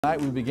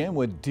Tonight we begin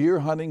with deer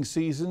hunting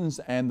seasons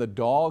and the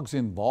dogs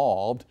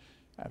involved.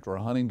 After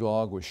a hunting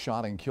dog was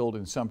shot and killed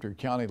in Sumter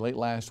County late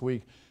last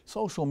week,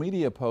 social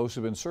media posts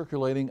have been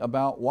circulating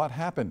about what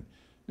happened.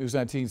 News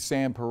 19's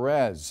Sam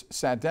Perez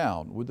sat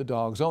down with the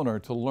dog's owner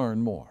to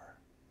learn more.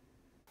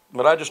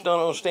 But I just don't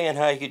understand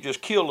how you could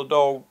just kill a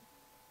dog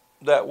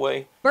that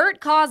way.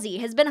 Bert Causey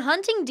has been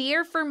hunting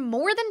deer for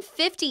more than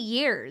 50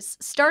 years,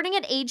 starting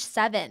at age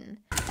 7.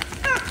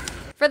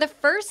 For the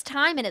first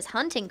time in his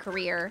hunting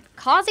career,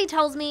 Causey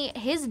tells me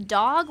his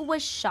dog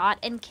was shot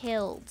and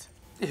killed.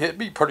 It hit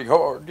me pretty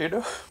hard, you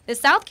know. The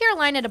South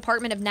Carolina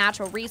Department of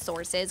Natural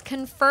Resources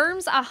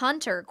confirms a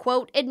hunter,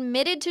 quote,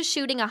 admitted to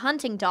shooting a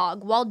hunting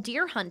dog while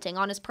deer hunting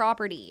on his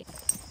property.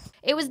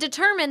 It was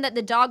determined that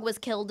the dog was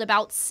killed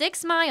about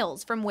 6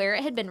 miles from where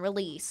it had been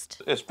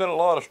released. It's been a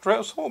lot of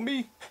stress on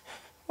me,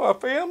 my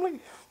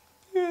family,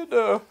 and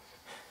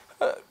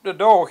the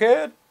dog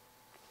had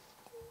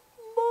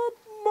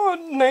my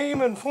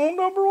name and phone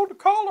number on the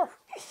collar.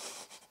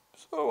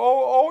 So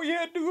all you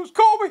had to do was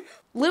call me.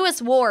 Lewis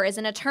War is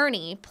an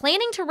attorney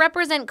planning to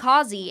represent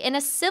Causey in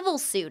a civil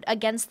suit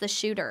against the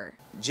shooter.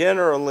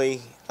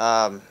 Generally,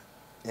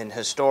 in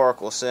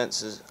historical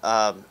senses,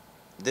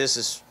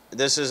 this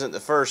isn't the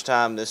first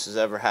time this has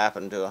ever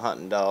happened to a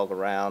hunting dog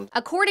around.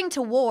 According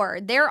to War,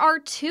 there are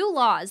 2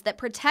 laws that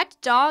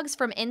protect dogs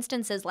from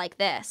instances like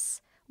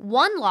this.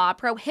 One law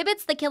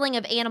prohibits the killing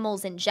of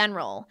animals in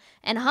general,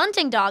 and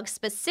hunting dogs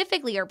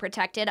specifically are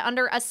protected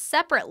under a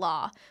separate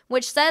law,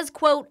 which says,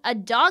 quote, a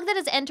dog that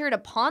has entered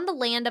upon the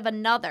land of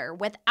another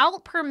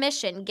without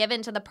permission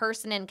given to the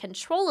person in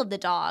control of the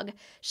dog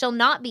shall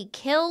not be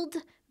killed,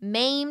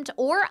 maimed,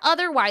 or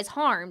otherwise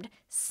harmed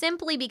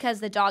simply because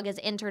the dog has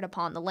entered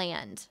upon the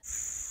land.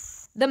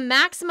 The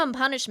maximum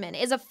punishment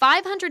is a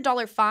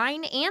 $500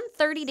 fine and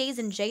 30 days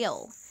in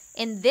jail.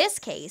 In this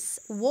case,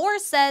 War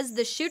says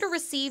the shooter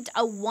received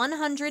a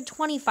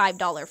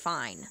 $125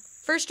 fine.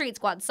 For Street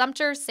Squad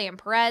Sumter, Sam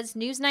Perez,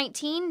 News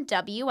 19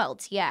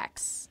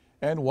 WLTX.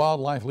 And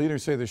wildlife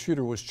leaders say the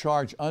shooter was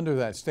charged under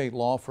that state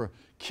law for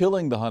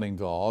killing the hunting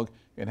dog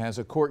and has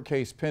a court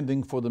case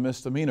pending for the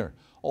misdemeanor.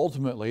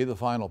 Ultimately, the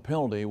final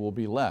penalty will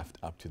be left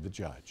up to the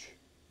judge.